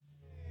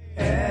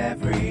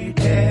Every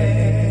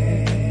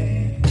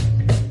day,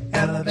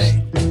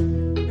 elevate.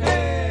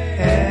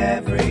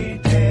 Every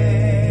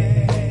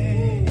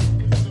day,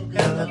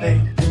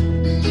 elevate.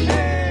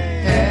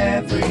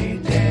 Every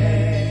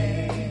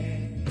day.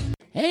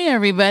 Hey,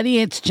 everybody,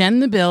 it's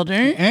Jen the Builder.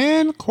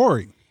 And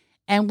Corey.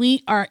 And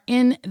we are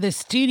in the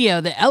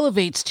studio, the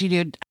Elevate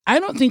studio. I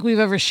don't think we've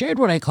ever shared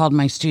what I called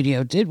my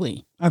studio, did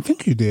we? I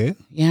think you did.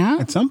 Yeah?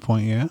 At some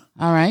point, yeah.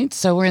 All right.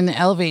 So we're in the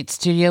Elevate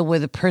studio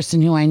with a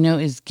person who I know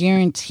is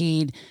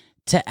guaranteed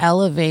to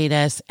elevate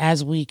us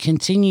as we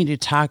continue to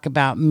talk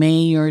about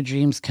May Your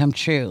Dreams Come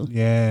True.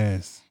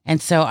 Yes.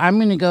 And so I'm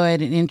going to go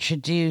ahead and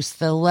introduce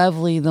the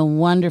lovely, the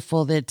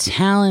wonderful, the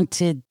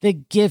talented, the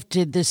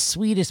gifted, the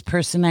sweetest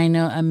person I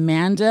know,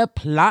 Amanda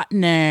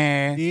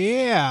Plotner.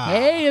 Yeah.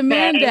 Hey,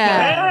 Amanda.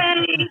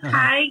 Hey.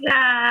 Hi,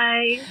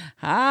 guys.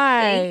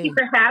 Hi. Thank you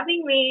for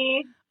having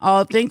me.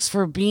 Oh, thanks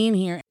for being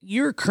here.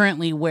 You're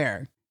currently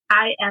where?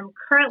 I am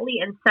currently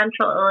in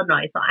Central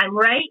Illinois, so I'm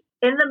right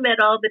in the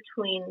middle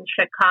between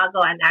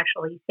Chicago and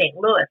actually St.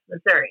 Louis,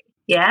 Missouri.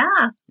 Yeah.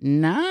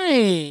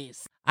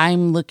 Nice.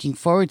 I'm looking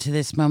forward to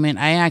this moment.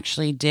 I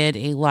actually did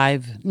a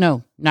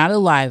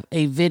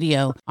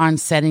video on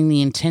setting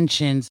the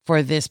intentions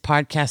for this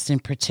podcast in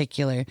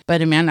particular.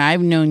 But Amanda,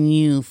 I've known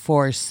you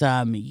for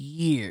some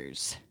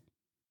years.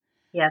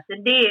 Yes,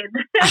 indeed.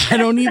 I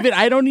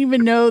don't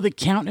even know the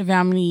count of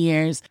how many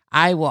years.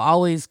 I will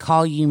always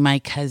call you my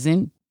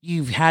cousin.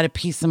 You've had a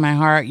piece of my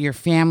heart. Your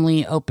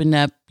family opened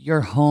up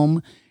your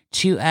home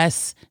to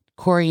us,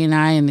 Corey and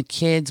I and the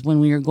kids,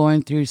 when we were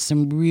going through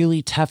some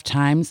really tough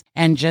times.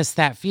 And just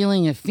that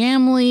feeling of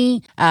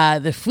family,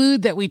 the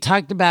food that we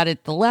talked about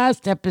at the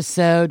last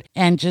episode,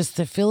 and just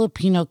the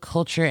Filipino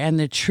culture and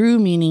the true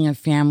meaning of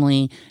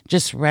family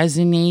just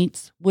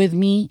resonates with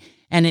me.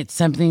 And it's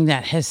something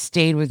that has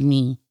stayed with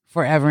me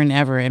forever and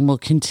ever and will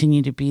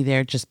continue to be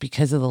there just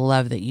because of the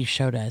love that you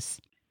showed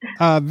us.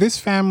 This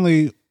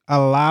family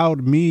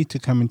allowed me to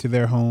come into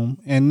their home.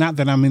 And not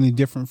that I'm any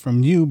different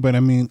from you, but I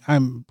mean,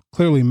 I'm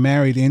clearly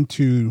married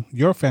into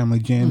your family,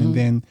 Jen, and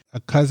then a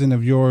cousin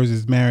of yours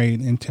is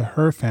married into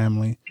her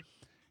family.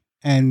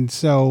 And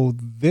so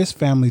this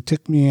family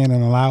took me in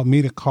and allowed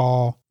me to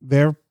call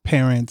their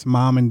parents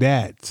mom and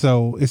dad.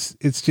 So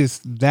it's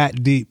just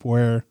that deep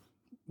where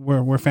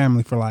we're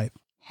family for life.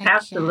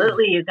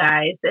 Absolutely, you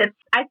guys.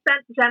 I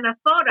sent Jen a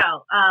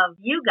photo of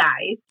you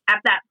guys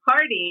at that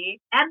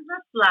party.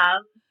 Endless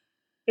Love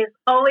is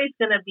always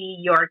going to be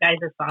your guys'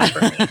 song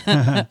for me.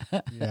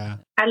 Yeah.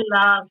 I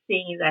love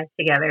seeing you guys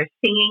together,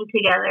 singing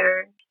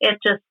together. It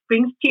just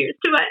brings tears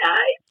to my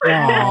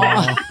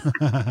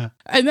eyes.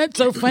 And that's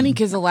so funny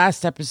because the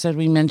last episode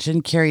we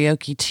mentioned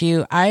karaoke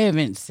too. I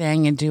haven't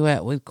sang a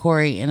duet with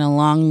Corey in a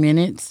long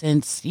minute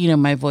since,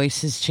 my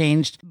voice has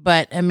changed.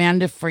 But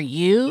Amanda, for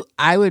you,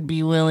 I would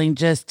be willing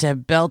just to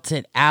belt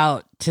it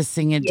out to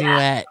sing a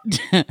duet.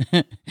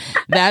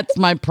 That's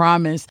my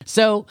promise.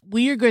 So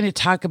we are going to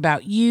talk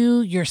about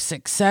you, your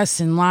success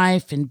in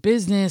life and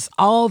business,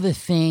 all the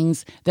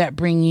things that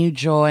bring you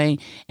joy.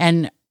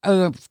 And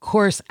of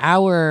course,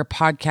 our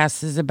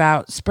podcast is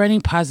about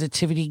spreading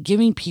positivity,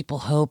 giving people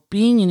hope,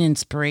 being an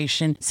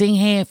inspiration, saying,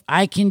 hey, if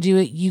I can do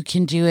it, you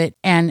can do it.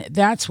 And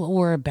that's what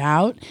we're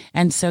about.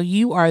 And so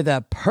you are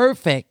the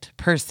perfect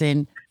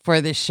person for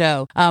the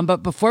show.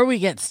 But before we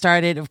get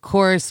started, of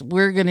course,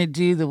 we're going to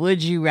do the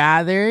Would You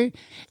Rather.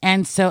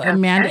 And so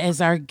Amanda, as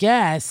our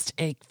guest,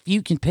 if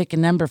you can pick a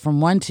number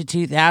from 1 to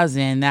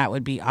 2,000, that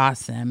would be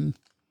awesome.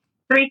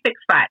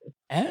 365.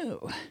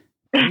 Oh.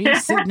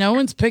 No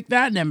one's picked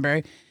that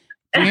number.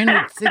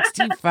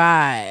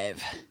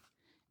 365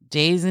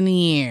 days in a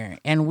year.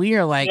 And we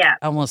are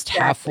almost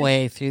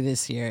halfway through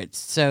this year. It's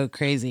so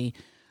crazy.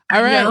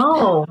 All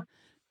right.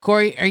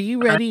 Corey, are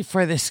you ready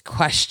for this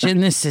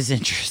question? This is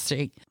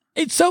interesting.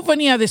 It's so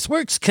funny how this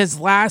works because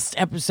last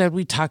episode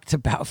we talked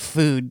about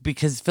food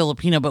because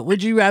Filipino, but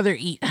would you rather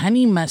eat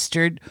honey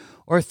mustard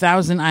or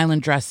Thousand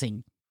Island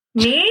dressing?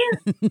 Me?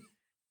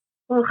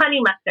 Well, honey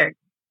mustard.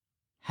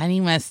 Honey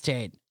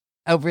mustard.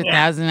 Over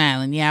Thousand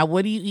Island. Yeah.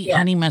 What do you eat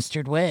honey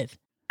mustard with?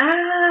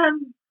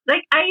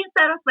 I use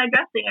that as my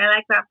dressing. I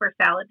like that for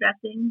salad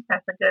dressing.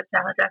 That's a good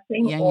salad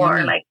dressing. Yeah, or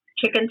yummy. like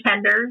chicken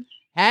tenders.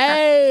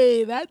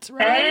 Hey, that's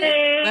right.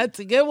 Hey. That's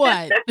a good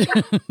one.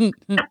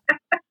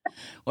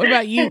 What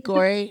about you,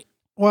 Corey?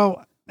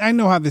 Well, I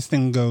know how this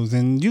thing goes,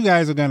 and you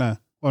guys are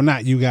well,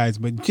 not you guys,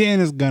 but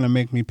Jen is going to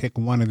make me pick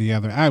one or the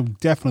other. I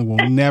definitely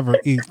will never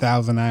eat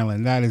Thousand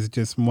Island. That is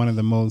just one of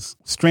the most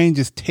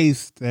strangest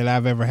tastes that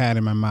I've ever had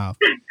in my mouth.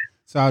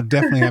 So I'll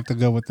definitely have to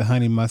go with the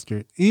honey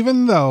mustard,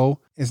 even though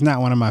it's not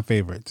one of my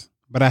favorites.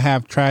 But I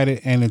have tried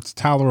it, and it's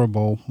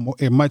tolerable,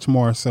 much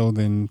more so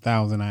than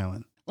Thousand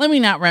Island. Let me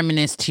not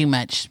reminisce too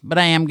much, but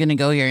I am going to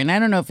go here. And I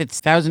don't know if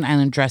it's Thousand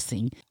Island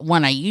dressing.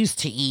 One I used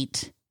to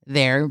eat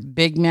there,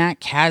 Big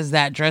Mac has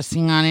that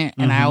dressing on it,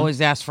 and I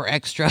always ask for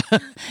extra.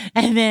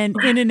 And then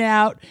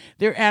In-N-Out,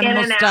 their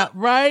animal style,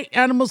 right?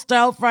 Animal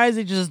style fries,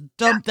 they just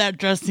dump that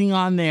dressing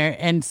on there.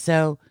 And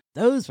so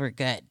those were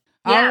good.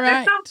 All Yeah, right.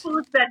 there's some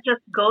foods that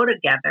just go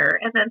together,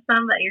 and then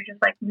some that you're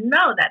just like,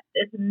 no, that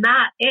is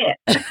not it.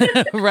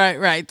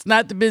 Right. It's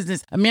not the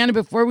business. Amanda,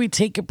 before we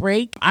take a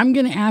break, I'm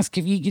going to ask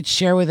if you could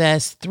share with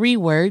us 3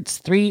 words,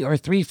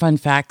 three fun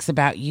facts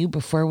about you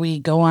before we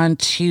go on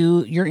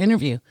to your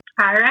interview.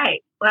 All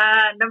right.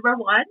 Number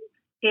 1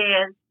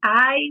 is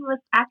I was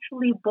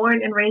actually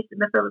born and raised in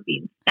the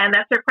Philippines. And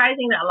that's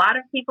surprising that a lot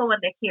of people, when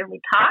they hear me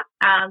talk,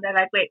 they're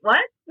like, wait,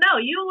 what? No,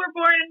 you were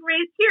born and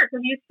raised here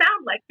because you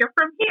sound like you're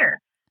from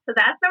here. So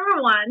that's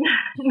number 1.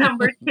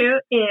 Number 2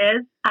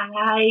 is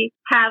I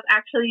have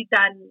actually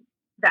done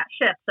that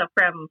shift. So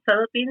from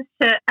Philippines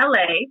to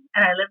LA,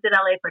 and I lived in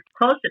LA for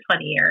close to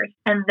 20 years.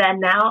 And then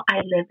now I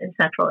live in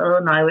central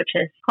Illinois, which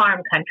is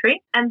farm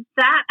country. And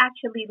that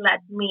actually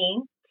led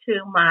me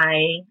to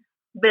my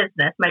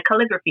business, my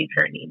calligraphy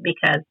journey,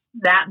 because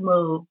that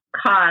move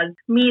caused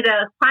me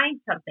to find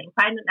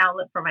an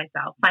outlet for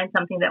myself, find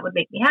something that would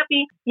make me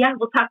happy. Yeah,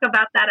 we'll talk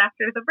about that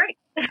after the break.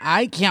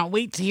 I can't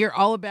wait to hear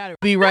all about it.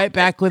 Be right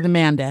back with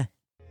Amanda.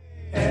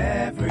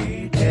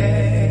 Every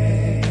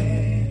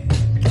day,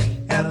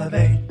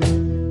 elevate.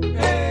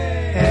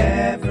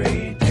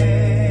 Every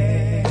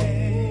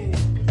day,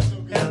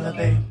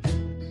 elevate.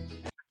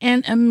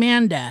 And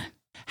Amanda,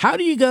 how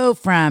do you go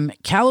from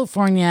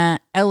California,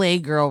 LA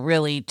girl,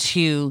 really,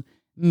 to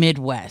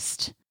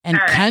Midwest and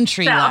All right,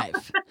 country so-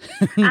 life?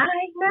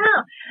 I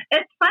know.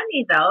 It's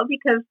funny though,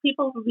 because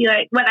people will be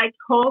like, when I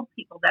told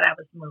people that I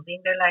was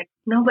moving, they're like,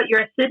 no, but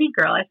you're a city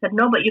girl. I said,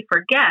 no, but you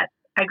forget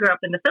I grew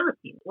up in the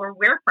Philippines, where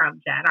we're from,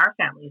 Jen. Our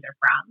families are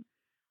from.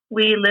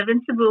 We live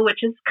in Cebu,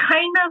 which is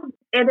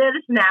it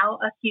is now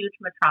a huge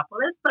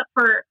metropolis, but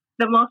for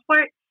the most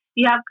part,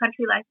 you have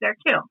country life there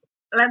too.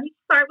 Let me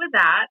start with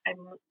that.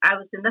 I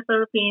was in the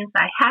Philippines.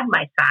 I had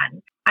my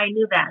son. I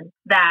knew then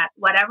that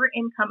whatever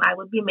income I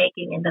would be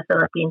making in the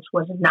Philippines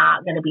was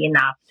not going to be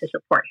enough to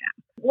support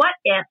him. What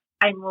if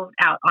I moved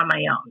out on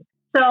my own?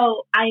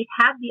 So I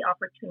had the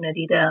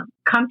opportunity to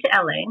come to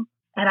LA,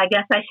 and I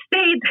guess I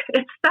stayed.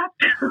 It stuck.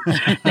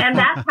 And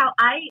that's how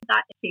I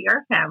got into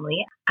your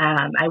family.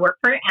 I work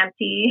for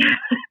Auntie.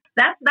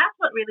 That's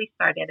what really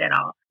started it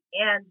all.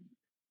 And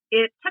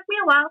it took me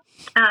a while.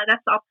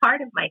 That's all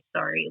part of my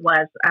story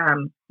was, a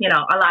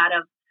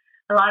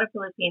lot of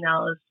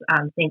Filipinos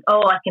think,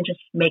 oh, I can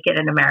just make it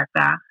in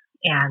America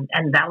and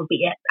that will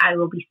be it. I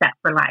will be set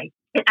for life.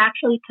 It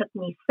actually took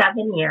me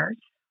 7 years.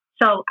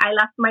 So I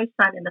left my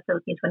son in the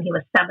Philippines when he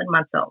was 7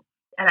 months old,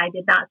 and I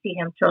did not see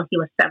him till he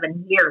was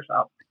 7 years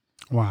old.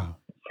 Wow.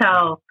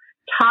 So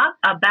talk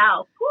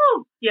about,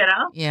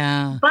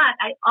 Yeah. But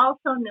I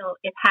also knew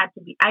it had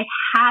to be, I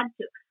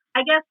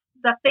guess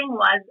the thing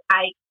was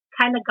I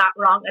kind of got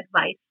wrong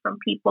advice from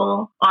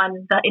people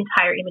on the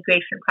entire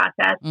immigration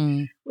process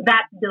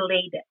that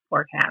delayed it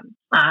for him.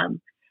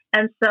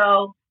 And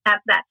so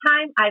at that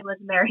time I was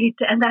married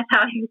to, and that's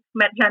how I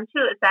met Jen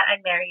too, is that I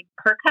married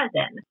her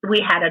cousin. We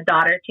had a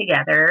daughter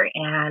together,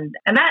 and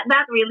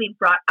that really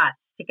brought us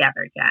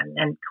together, Jen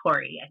and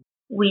Corey.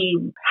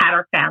 We had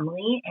our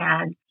family,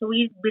 and so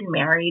we've been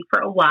married for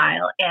a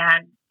while,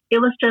 and it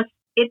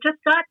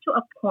just got to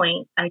a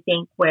point, I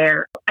think,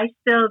 where I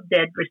still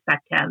did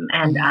respect him.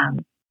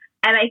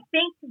 And I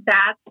think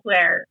that's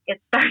where it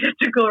started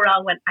to go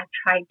wrong when I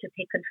tried to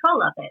take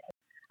control of it.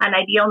 An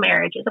ideal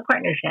marriage is a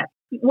partnership.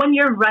 When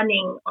you're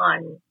running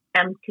on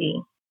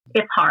empty,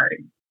 it's hard.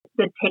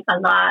 It takes a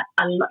lot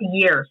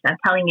years. I'm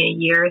telling you,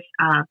 years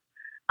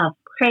of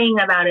praying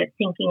about it,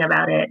 thinking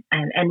about it,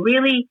 and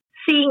really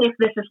seeing if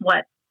this is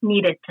what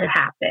needed to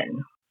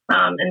happen.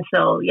 And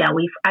so,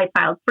 I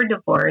filed for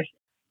divorce,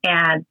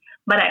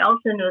 but I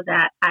also knew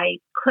that I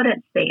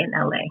couldn't stay in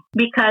LA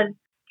because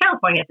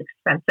California is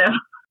expensive.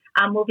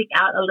 Moving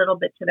out a little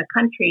bit to the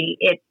country,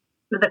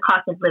 the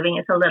cost of living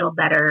is a little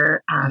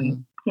better.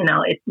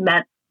 It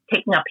meant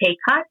taking a pay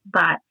cut,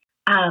 but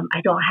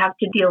I don't have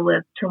to deal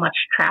with too much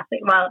traffic.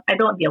 Well, I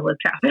don't deal with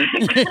traffic.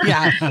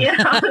 Yeah.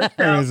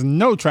 There is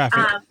no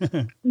traffic.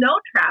 No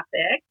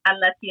traffic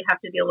unless you have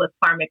to deal with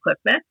farm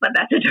equipment, but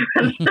that's a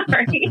different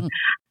story.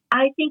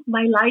 I think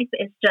my life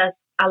is just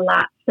a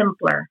lot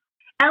simpler.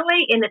 LA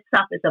in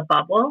itself is a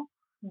bubble,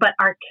 but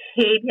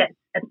Arcadia is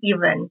an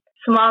even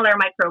smaller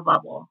micro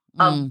bubble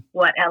of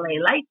what LA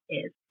life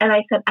is. And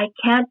I said, I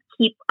can't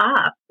keep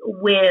up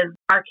with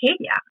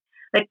Arcadia.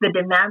 Like the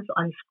demands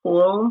on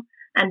school,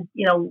 and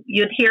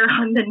you'd hear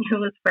on the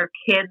news where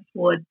kids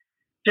would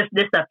just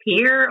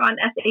disappear on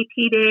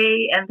SAT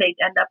day and they'd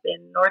end up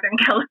in Northern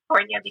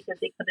California because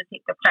they couldn't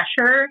take the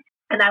pressure.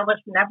 And I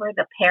was never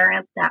the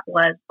parent that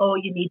was, oh,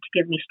 you need to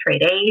give me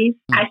straight A's.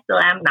 I still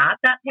am not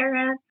that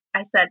parent.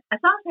 I said, as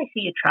long as I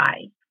see you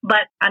try.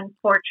 But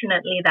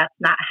unfortunately, that's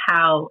not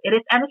how it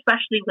is. And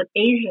especially with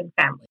Asian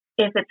families,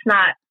 if it's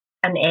not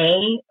an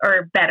A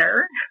or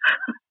better,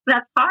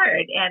 that's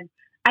hard. And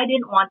I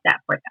didn't want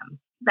that for them.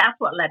 That's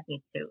what led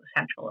me to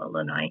Central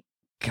Illinois.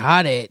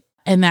 Got it.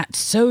 And that's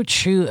so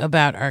true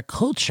about our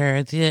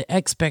culture, the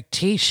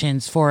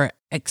expectations for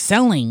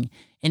excelling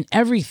in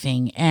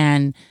everything.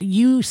 And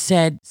you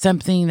said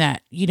something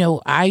that,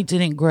 I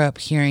didn't grow up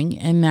hearing.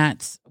 And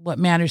that's what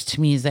matters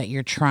to me, is that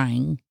you're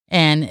trying.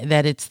 and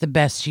that it's the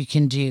best you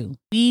can do.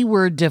 We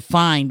were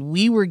defined.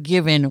 We were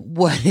given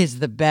what is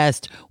the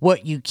best,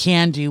 what you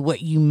can do,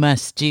 what you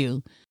must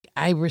do.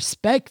 I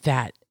respect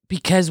that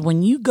because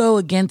when you go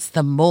against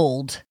the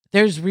mold,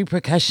 there's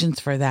repercussions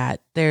for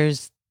that.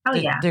 There's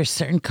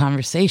certain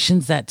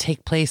conversations that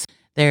take place.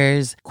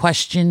 There's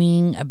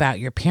questioning about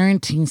your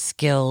parenting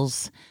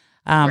skills,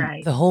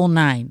 the whole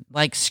nine,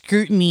 like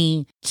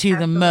scrutiny to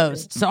the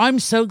most. So I'm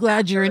so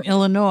glad you're in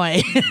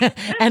Illinois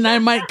and I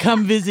might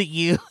come visit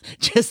you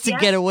just to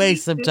get away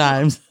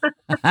sometimes.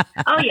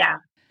 Oh, yeah.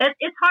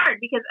 It's hard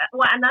because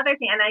another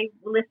thing, and I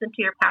listened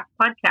to your past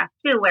podcast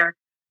too, where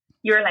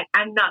you're like,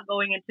 I'm not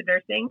going into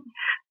nursing.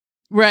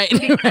 Right.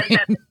 Because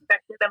that's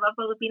expected of a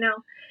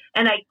Filipino.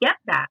 And I get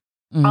that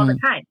all the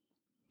time.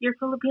 You're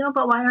Filipino,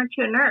 but why aren't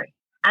you a nurse?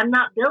 I'm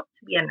not built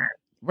to be a nurse.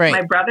 Right.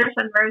 My brother's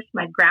a nurse.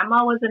 My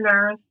grandma was a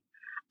nurse.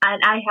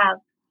 And I have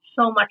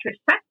so much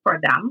respect for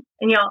them.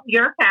 And,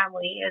 your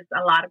family is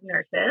a lot of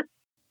nurses.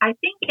 I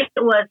think it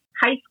was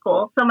high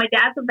school. So my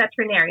dad's a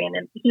veterinarian,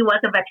 and he was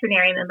a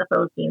veterinarian in the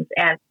Philippines.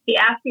 And he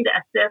asked me to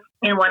assist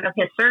in one of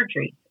his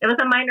surgeries. It was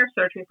a minor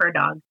surgery for a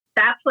dog.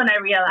 That's when I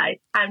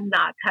realized I'm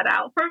not cut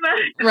out for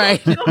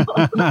medical school.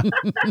 I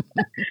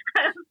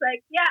was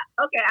like, yeah,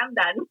 okay, I'm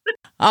done.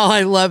 Oh,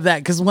 I love that,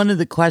 because one of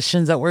the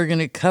questions that we're going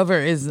to cover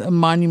is a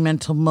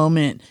monumental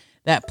moment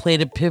that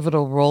played a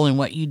pivotal role in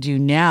what you do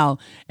now.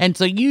 And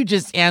so you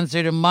just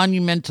answered a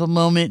monumental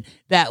moment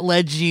that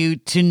led you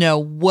to know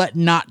what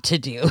not to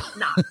do.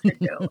 Not to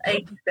do.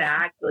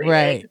 Exactly.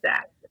 Right.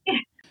 Exactly.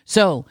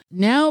 So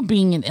now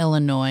being in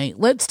Illinois,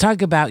 let's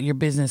talk about your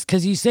business,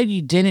 because you said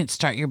you didn't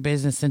start your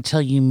business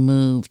until you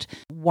moved.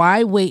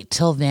 Why wait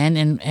till then?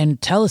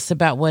 And tell us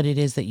about what it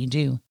is that you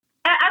do.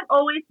 I've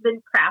always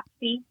been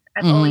crafty.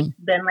 I've always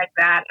been like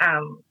that.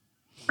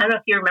 I don't know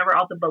if you remember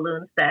all the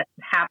balloons that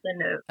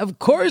happened. Of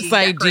course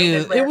I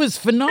do. It was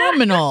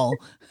phenomenal.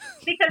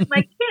 Because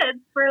my kids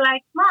were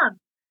like, Mom,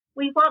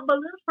 we want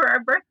balloons for our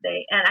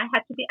birthday. And I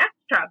had to be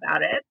extra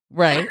about it.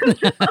 Right.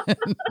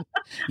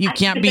 You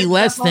can't be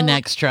less than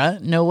extra.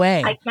 No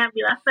way. I can't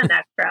be less than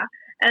extra.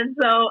 And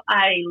so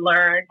I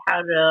learned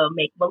how to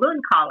make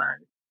balloon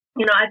columns.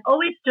 I've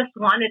always just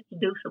wanted to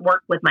do some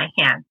work with my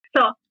hands.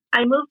 So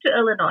I moved to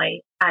Illinois.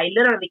 I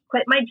literally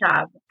quit my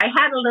job. I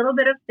had a little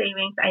bit of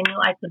savings. I knew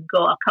I could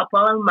go a couple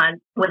of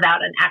months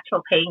without an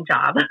actual paying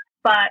job.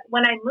 But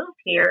when I moved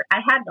here, I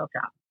had no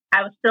job.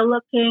 I was still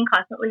looking,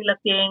 constantly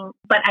looking.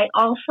 But I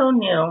also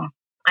knew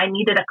I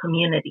needed a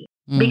community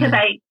because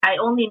I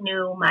only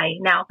knew my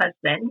now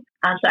husband.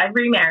 So I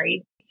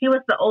remarried. He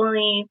was the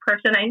only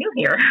person I knew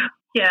here.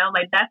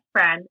 My best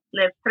friend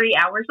lives 3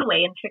 hours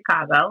away in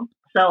Chicago.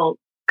 So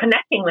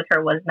connecting with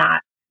her was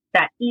not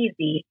that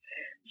easy.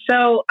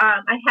 So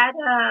I had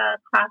a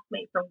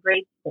classmate from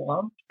grade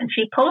school, and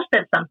she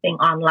posted something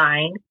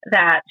online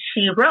that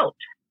she wrote.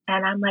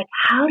 And I'm like,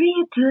 how do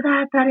you do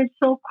that? That is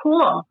so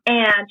cool.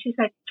 And she's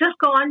like, just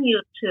go on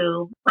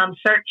YouTube,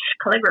 search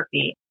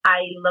calligraphy.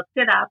 I looked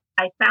it up.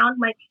 I found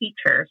my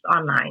teachers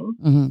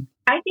online.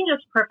 I think it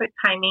was perfect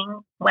timing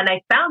when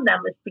I found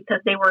them is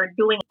because they were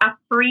doing a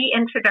free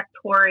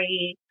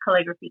introductory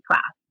calligraphy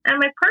class. And I'm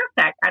like,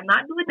 perfect. I'm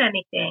not doing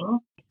anything.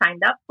 I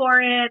signed up for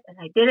it, and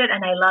I did it,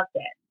 and I loved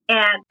it.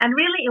 And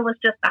really, it was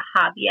just a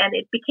hobby, and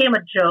it became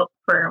a joke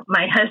for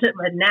my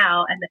husband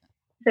now. And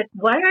he said,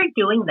 why are you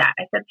doing that?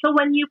 I said, so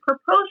when you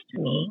propose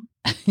to me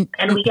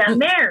and we get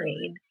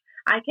married,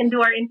 I can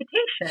do our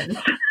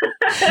invitations.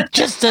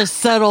 Just a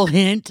subtle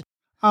hint.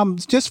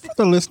 Just for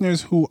the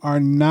listeners who are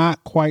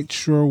not quite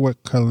sure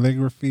what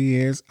calligraphy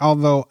is,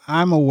 although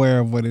I'm aware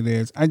of what it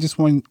is, I just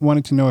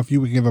wanted to know if you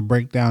would give a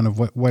breakdown of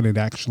what it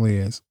actually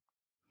is.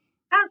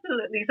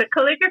 Absolutely. So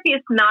calligraphy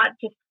is not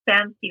just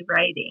fancy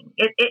writing.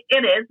 It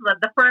is, but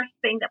the first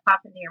thing that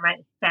pops into your mind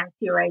is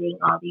fancy writing,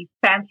 all these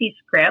fancy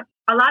scripts.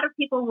 A lot of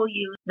people will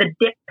use the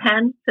dip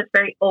pen, this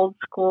very old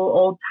school,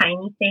 old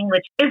timey thing,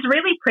 which is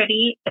really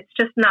pretty. It's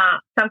just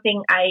not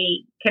something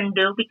I can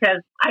do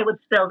because I would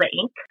spill the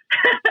ink.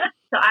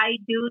 So I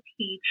do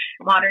teach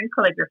modern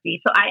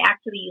calligraphy. So I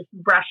actually use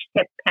brush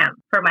tip pen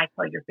for my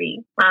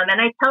calligraphy.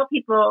 And I tell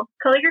people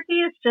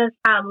calligraphy is just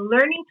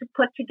learning to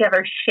put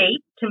together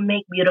shape to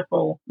make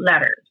beautiful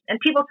letters. And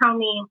people tell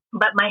me,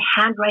 but my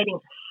handwriting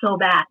is so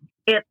bad.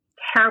 It's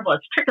terrible.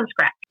 It's chicken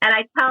scratch. And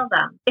I tell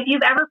them, if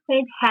you've ever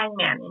played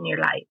hangman in your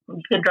life,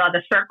 you can draw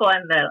the circle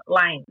and the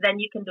line, then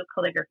you can do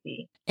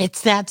calligraphy.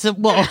 It's that.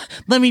 Well,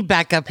 let me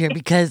back up here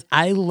because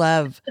I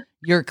love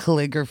your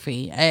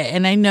calligraphy.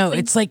 And I know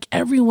it's like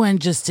everyone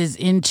just is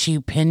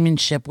into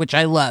penmanship, which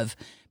I love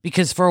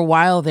because for a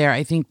while there,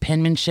 I think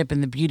penmanship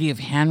and the beauty of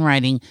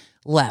handwriting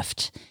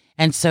left.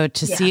 And so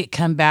to see it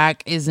come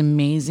back is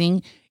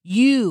amazing.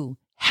 You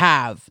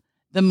have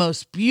the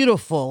most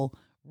beautiful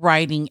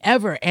writing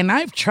ever. And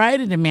I've tried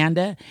it,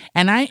 Amanda,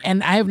 and I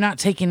have not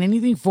taken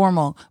anything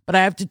formal, but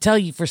I have to tell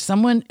you, for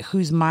someone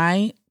who's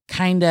my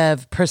kind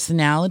of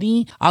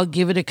personality, I'll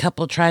give it a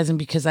couple tries. And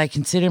because I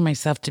consider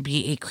myself to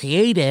be a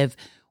creative,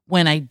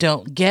 when I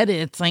don't get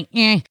it, it's like,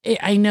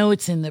 I know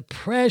it's in the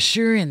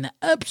pressure and the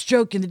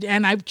upstroke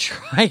and I've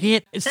tried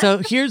it. So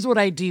here's what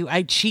I do.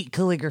 I cheat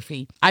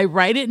calligraphy. I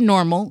write it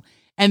normal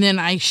and then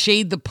I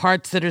shade the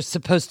parts that are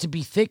supposed to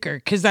be thicker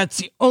because that's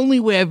the only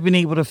way I've been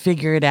able to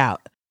figure it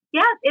out.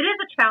 Yes, it is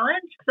a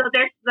challenge. So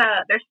there's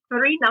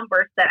 3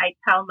 numbers that I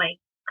tell my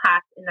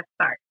class in the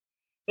start.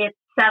 It's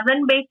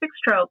 7 basic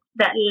strokes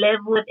that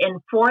live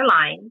within 4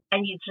 lines.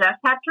 And you just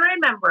have to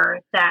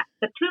remember that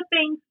the 2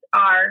 things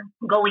are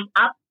going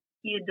up,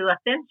 you do a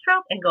thin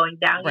stroke, and going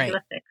down, you do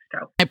a thick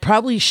stroke. I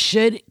probably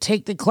should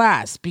take the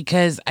class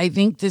because I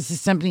think this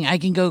is something I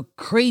can go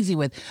crazy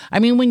with. I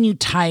mean, when you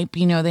type,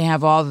 they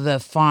have all the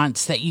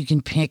fonts that you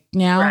can pick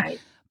now.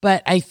 Right.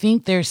 But I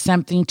think there's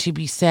something to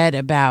be said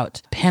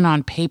about pen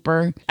on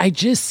paper. I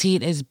just see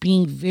it as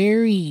being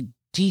very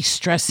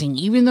de-stressing.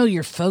 Even though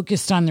you're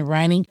focused on the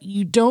writing,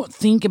 you don't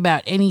think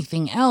about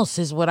anything else,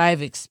 is what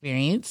I've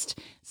experienced.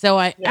 So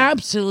I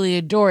absolutely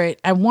adore it.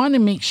 I want to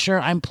make sure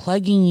I'm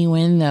plugging you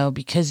in, though,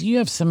 because you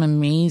have some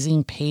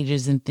amazing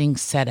pages and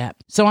things set up.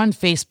 So on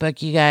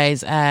Facebook, you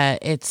guys,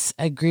 it's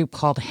a group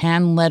called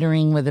Hand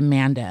Lettering with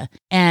Amanda.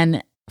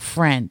 And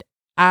friend,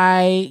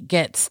 I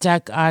get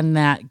stuck on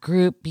that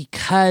group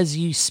because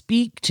you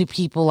speak to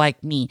people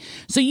like me.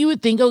 So you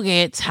would think,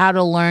 okay, it's how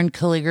to learn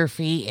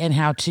calligraphy and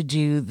how to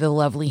do the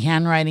lovely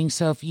handwriting.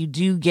 So if you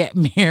do get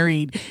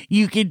married,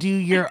 you could do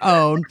your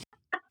own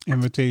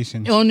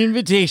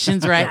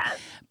invitations, right?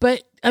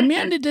 But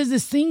Amanda does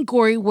this thing,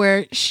 Corey,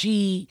 where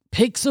she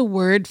picks a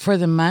word for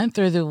the month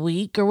or the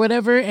week or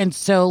whatever. And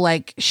so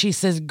like she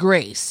says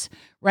grace,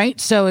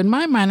 right? So in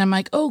my mind, I'm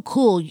like, oh,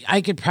 cool.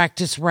 I could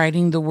practice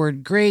writing the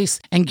word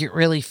grace and get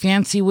really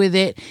fancy with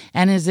it.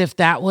 And as if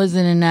that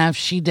wasn't enough,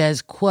 she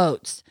does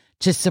quotes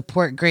to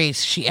support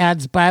grace. She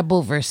adds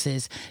Bible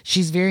verses.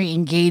 She's very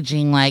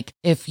engaging. Like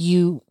if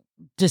you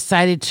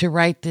decided to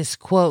write this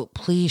quote,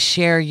 please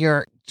share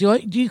your, do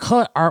you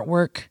call it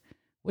artwork?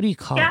 What do you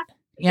call it?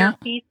 Your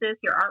pieces,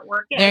 your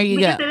artwork. Yeah, there you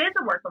go. Because it is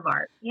a work of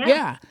art.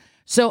 Yeah.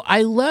 So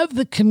I love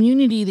the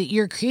community that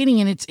you're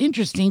creating. And it's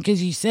interesting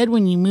because you said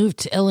when you moved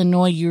to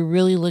Illinois, you're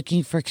really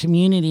looking for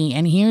community.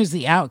 And here's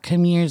the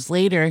outcome years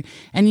later.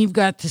 And you've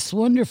got this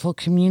wonderful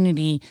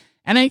community.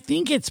 And I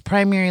think it's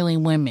primarily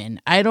women.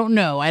 I don't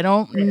know. I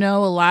don't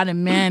know a lot of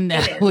men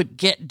that would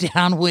get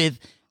down with,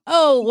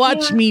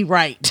 watch me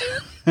write.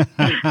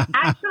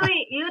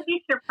 Actually, you would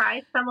be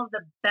surprised. Some of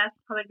the best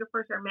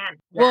calligraphers are men.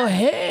 Well,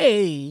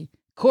 hey,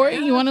 Corey,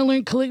 you want to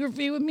learn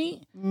calligraphy with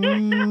me?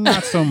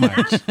 Not so much.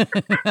 So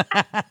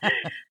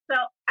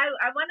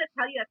I want to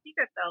tell you a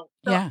secret, though.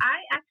 So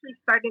I actually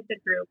started the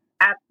group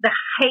at the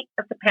height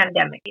of the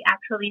pandemic. We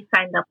actually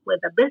signed up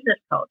with a business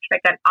coach,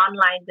 like an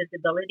online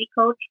visibility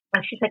coach.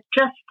 And she said,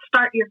 just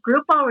start your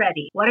group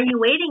already. What are you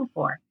waiting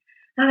for?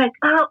 And I'm like,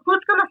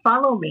 who's going to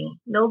follow me?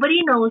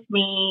 Nobody knows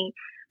me.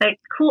 Like,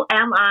 who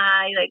am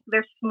I? Like,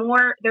 there's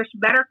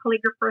better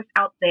calligraphers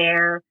out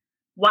there.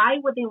 Why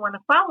would they want to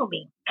follow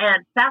me?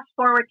 And fast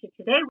forward to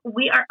today,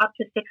 we are up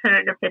to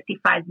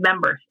 655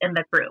 members in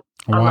the group.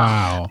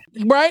 Wow.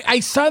 Right.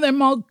 I saw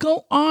them all.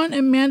 Go on,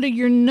 Amanda.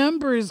 Your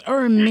numbers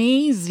are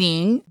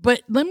amazing.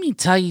 But let me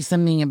tell you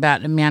something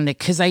about Amanda,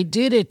 because I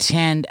did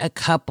attend a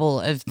couple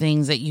of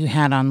things that you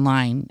had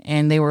online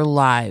and they were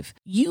live.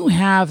 You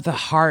have the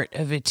heart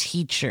of a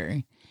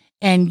teacher.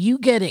 And you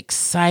get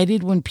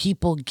excited when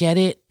people get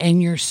it,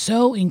 and you're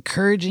so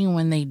encouraging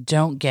when they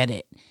don't get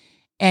it.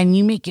 And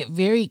you make it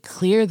very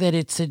clear that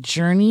it's a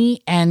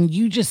journey, and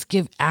you just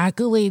give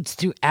accolades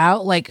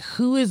throughout. Like,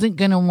 who isn't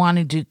going to want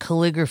to do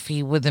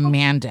calligraphy with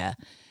Amanda?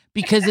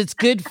 Because it's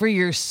good for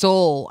your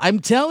soul.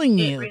 I'm telling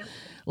you.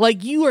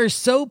 Like, you are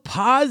so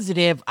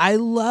positive. I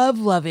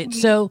love it.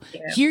 So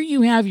here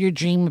you have your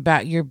dream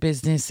about your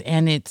business,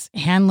 and it's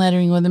Hand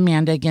Lettering with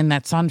Amanda. Again,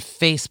 that's on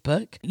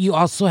Facebook. You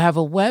also have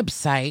a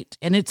website,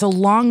 and it's a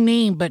long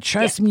name, but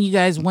trust me, you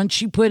guys, once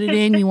you put it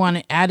in, you want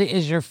to add it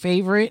as your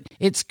favorite.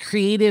 It's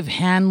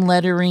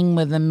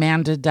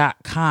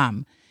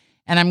creativehandletteringwithamanda.com.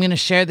 And I'm going to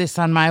share this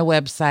on my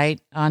website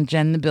on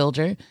Jen the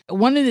Builder.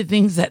 One of the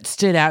things that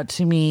stood out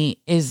to me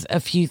is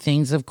a few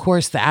things. Of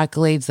course, the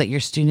accolades that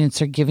your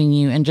students are giving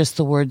you and just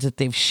the words that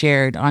they've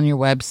shared on your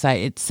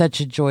website. It's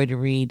such a joy to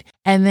read.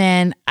 And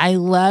then I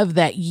love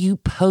that you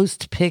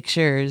post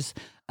pictures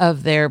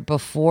of their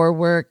before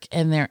work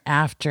and their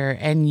after,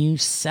 and you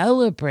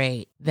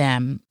celebrate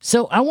them.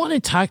 So I want to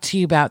talk to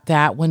you about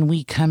that when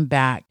we come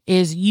back.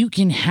 Is you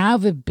can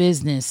have a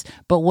business,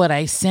 but what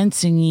I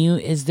sense in you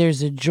is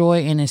there's a joy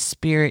and a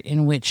spirit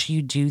in which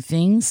you do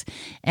things.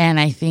 And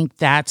I think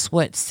that's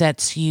what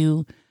sets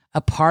you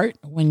apart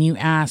when you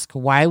ask,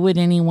 why would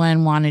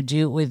anyone want to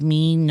do it with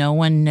me? No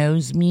one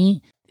knows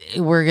me.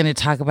 We're going to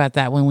talk about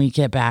that when we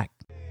get back.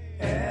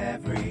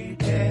 Every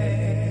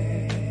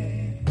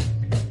day,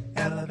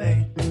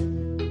 elevate.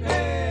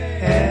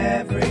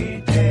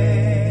 Every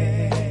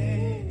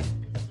day,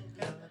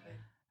 elevate.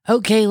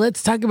 Okay,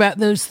 let's talk about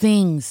those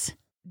things.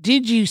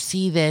 Did you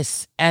see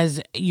this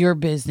as your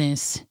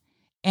business?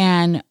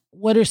 And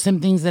what are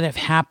some things that have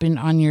happened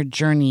on your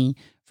journey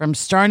from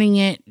starting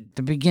it,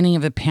 the beginning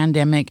of the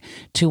pandemic,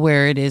 to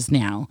where it is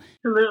now?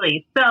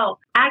 Absolutely. So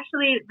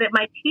actually,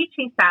 my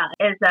teaching style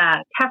is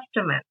a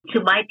testament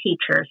to my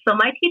teachers. So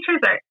my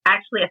teachers are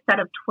actually a set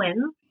of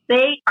twins.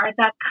 They are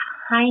the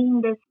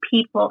kindest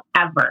people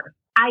ever.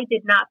 I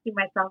did not see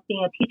myself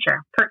being a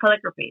teacher for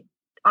calligraphy.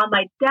 On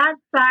my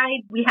dad's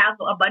side, we have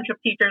a bunch of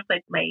teachers,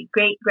 like my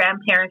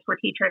great-grandparents were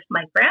teachers,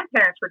 my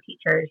grandparents were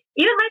teachers,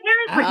 even my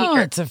parents were teachers.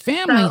 Oh, it's a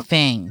family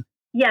thing.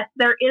 Yes,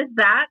 there is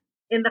that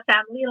in the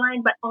family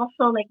line, but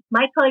also like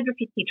my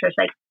calligraphy teachers,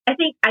 like I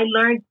think I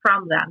learned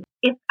from them.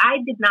 If I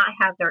did not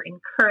have their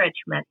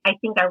encouragement, I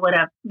think I would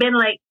have been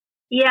like,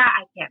 yeah,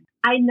 I can.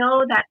 I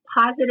know that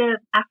positive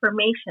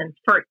affirmations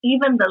for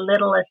even the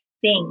littlest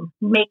thing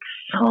makes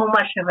so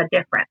much of a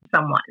difference to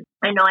someone.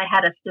 I know I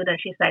had a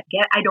student, she said,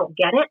 I don't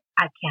get it.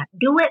 I can't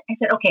do it. I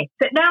said, okay,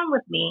 sit down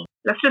with me.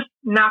 Let's just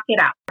knock it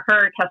out.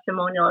 Her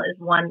testimonial is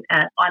one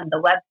on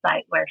the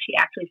website where she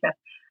actually says,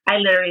 I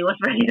literally was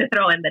ready to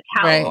throw in the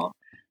towel. Right.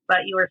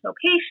 But you were so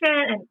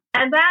patient,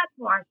 and that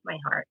warms my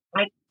heart.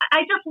 Like,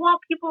 I just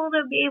want people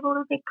to be able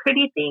to make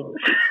pretty things.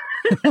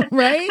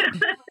 Right?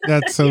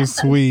 That's so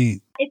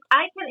sweet. If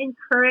I can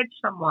encourage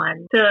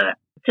someone to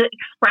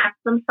express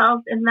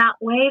themselves in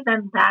that way,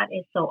 then that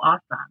is so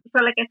awesome.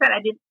 So like I said, I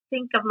didn't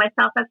think of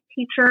myself as a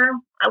teacher.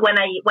 When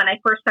I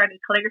first started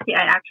calligraphy,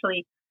 I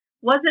actually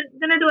wasn't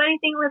going to do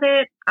anything with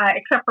it,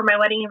 except for my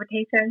wedding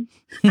invitation.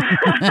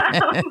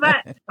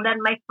 But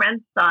then my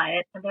friends saw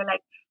it, and they're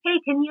like, hey,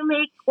 can you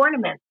make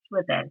ornaments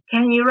with it?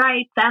 Can you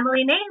write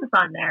family names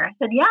on there? I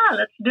said, yeah,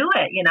 let's do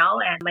it, And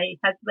my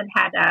husband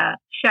had a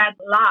shed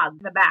log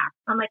in the back.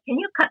 I'm like, can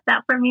you cut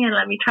that for me and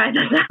let me try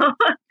this out?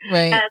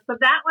 Right. So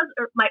that was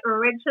my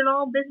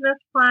original business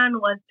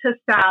plan, was to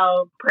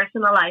sell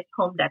personalized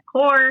home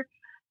decor.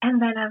 And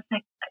then I was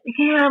like,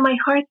 yeah, my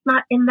heart's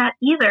not in that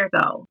either,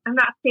 though. I'm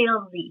not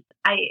salesy.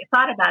 I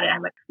thought about it.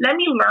 I'm like, let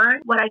me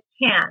learn what I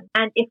can.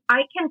 And if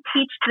I can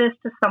teach this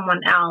to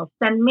someone else,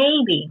 then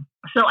maybe.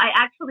 So I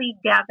actually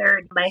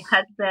gathered my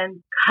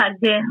husband's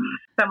cousin,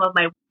 some of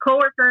my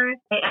coworkers,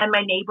 and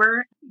my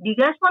neighbor. Do you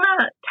guys want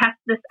to test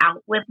this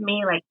out with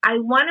me? Like, I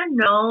want to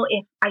know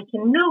if I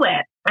can do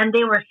it. And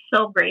they were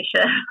so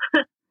gracious.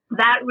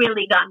 That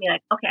really got me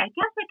like, okay, I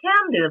guess I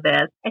can do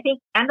this. I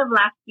think end of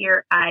last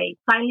year, I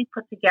finally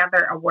put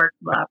together a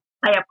workbook.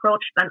 I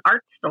approached an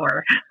art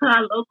store,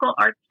 a local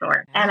art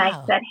store. Wow. And I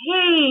said,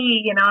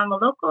 hey, I'm a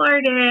local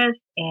artist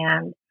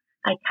and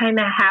I kind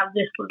of have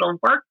this little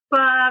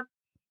workbook.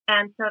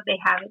 And so they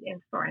have it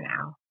in store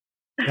now.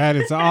 That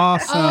is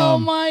awesome. Oh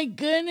my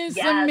goodness,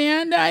 yes.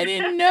 Amanda, I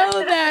didn't know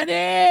that.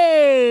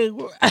 Hey,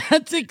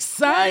 that's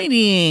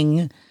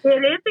exciting. It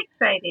is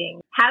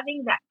exciting.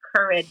 Having that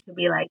courage to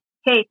be like,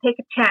 hey, take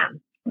a chance.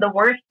 The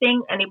worst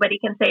thing anybody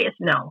can say is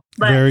no.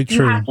 But very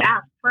true. You have to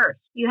ask first.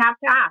 You have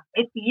to ask.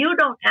 If you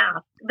don't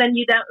ask, then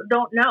you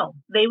don't know.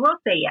 They will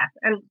say yes.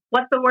 And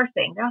what's the worst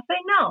thing? They'll say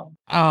no.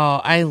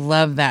 Oh, I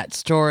love that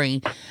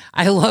story.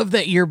 I love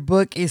that your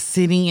book is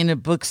sitting in a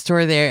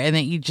bookstore there and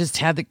that you just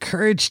had the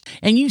courage.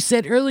 And you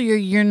said earlier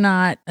you're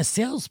not a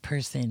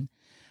salesperson.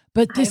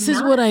 But this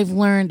is what I've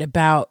learned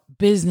about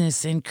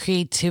business and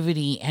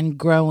creativity and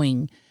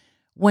growing.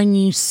 When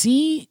you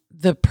see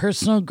the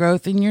personal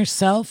growth in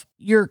yourself,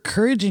 your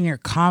courage and your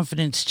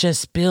confidence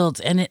just builds.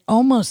 And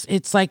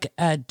it's like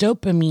a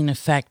dopamine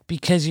effect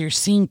because you're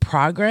seeing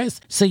progress.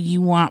 So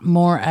you want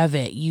more of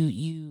it.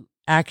 You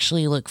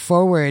actually look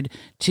forward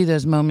to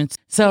those moments.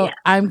 So yeah.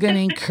 I'm going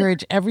to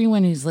encourage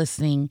everyone who's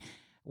listening,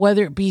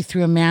 whether it be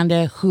through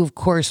Amanda, who of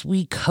course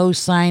we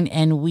co-sign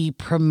and we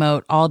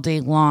promote all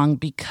day long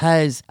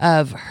because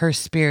of her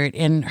spirit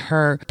and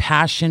her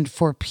passion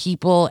for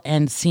people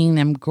and seeing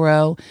them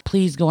grow.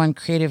 Please go on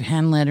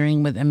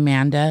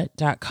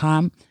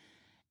creativehandletteringwithamanda.com.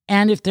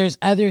 And if there's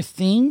other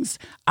things,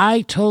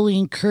 I totally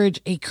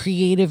encourage a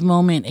creative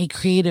moment, a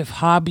creative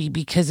hobby,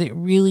 because it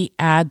really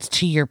adds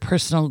to your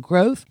personal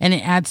growth and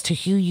it adds to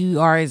who you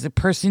are as a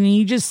person, and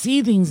you just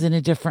see things in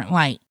a different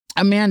light.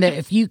 Amanda,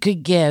 if you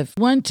could give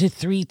 1 to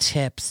 3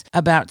 tips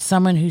about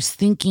someone who's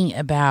thinking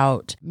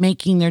about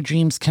making their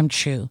dreams come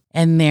true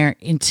and they're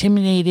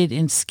intimidated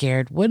and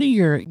scared, what are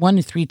your 1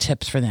 to 3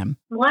 tips for them?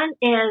 One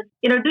is,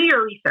 do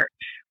your research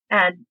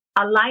and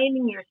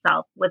aligning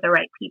yourself with the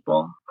right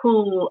people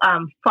who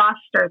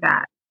foster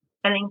that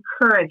and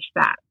encourage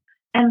that.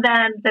 And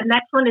then the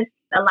next one is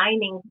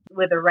aligning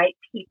with the right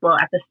people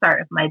at the start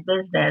of my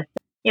business.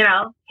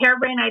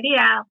 Harebrained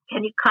idea,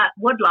 can you cut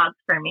wood logs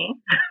for me?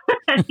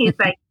 And he's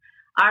like,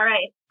 all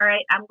right,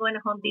 I'm going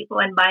to Home Depot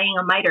and buying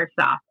a miter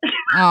saw.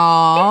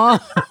 Aww.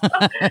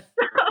 So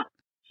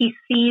he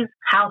sees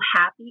how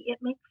happy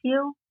it makes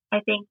you. I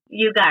think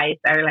you guys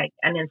are like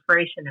an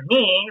inspiration to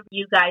me.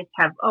 You guys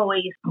have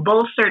always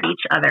bolstered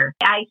each other.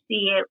 I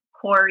see it,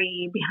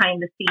 Corey,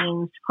 behind the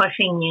scenes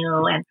pushing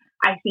you, and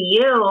I see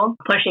you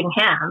pushing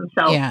him.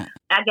 So yeah.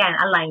 Again,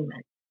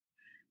 alignment.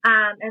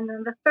 And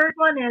then the third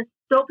one is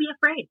don't be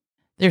afraid.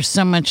 There's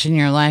so much in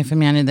your life,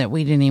 Amanda, that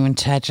we didn't even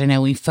touch. I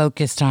know we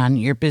focused on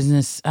your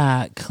business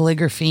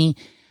calligraphy.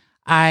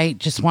 I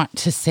just want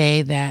to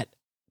say that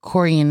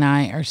Corey and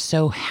I are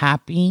so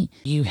happy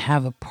you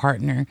have a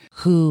partner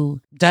who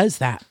does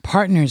that,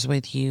 partners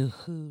with you,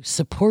 who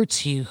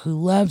supports you,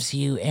 who loves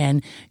you,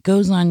 and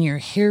goes on your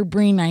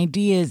harebrained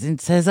ideas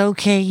and says,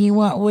 okay, you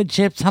want wood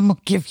chips? I'm going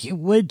to give you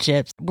wood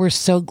chips. We're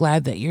so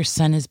glad that your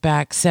son is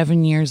back.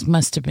 7 years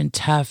must have been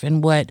tough,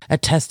 and what a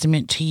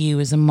testament to you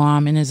as a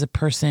mom and as a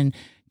person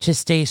to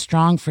stay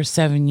strong for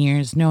 7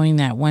 years, knowing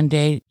that one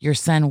day your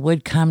son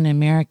would come to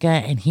America,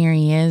 and here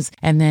he is.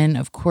 And then,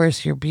 of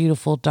course, your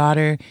beautiful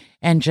daughter,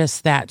 and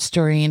just that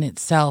story in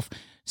itself.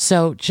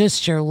 So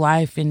just your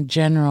life in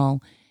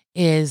general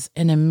is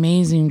an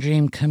amazing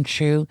dream come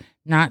true.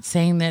 Not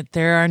saying that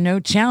there are no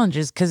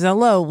challenges, because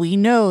hello, we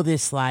know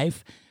this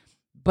life,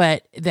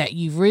 but that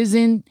you've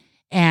risen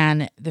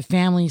and the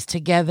family's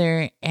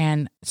together,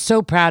 and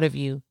so proud of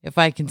you. If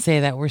I can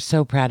say that, we're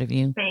so proud of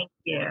you. Thank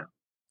you.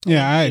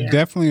 Yeah, I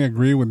definitely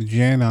agree with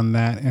Jen on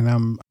that. And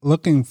I'm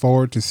looking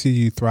forward to see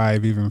you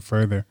thrive even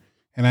further.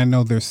 And I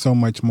know there's so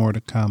much more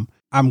to come.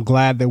 I'm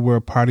glad that we're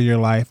a part of your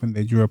life and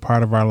that you're a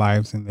part of our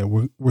lives, and that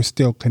we're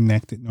still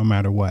connected no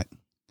matter what.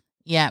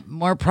 Yeah,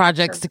 more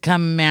projects to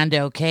come,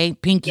 Amanda, okay?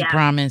 Pinky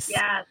promise.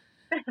 Yes.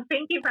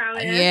 Pinky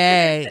promise.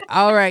 Yay.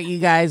 All right, you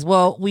guys.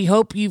 Well, we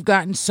hope you've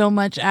gotten so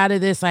much out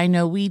of this. I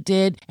know we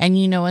did. And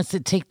you know us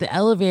to take the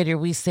elevator.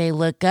 We say,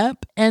 look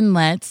up and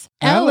let's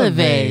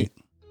elevate.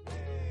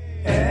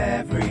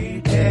 Every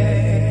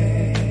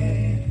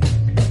day,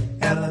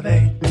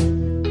 elevate.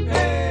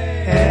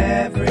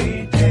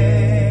 Every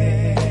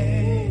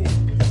day,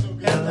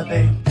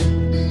 elevate.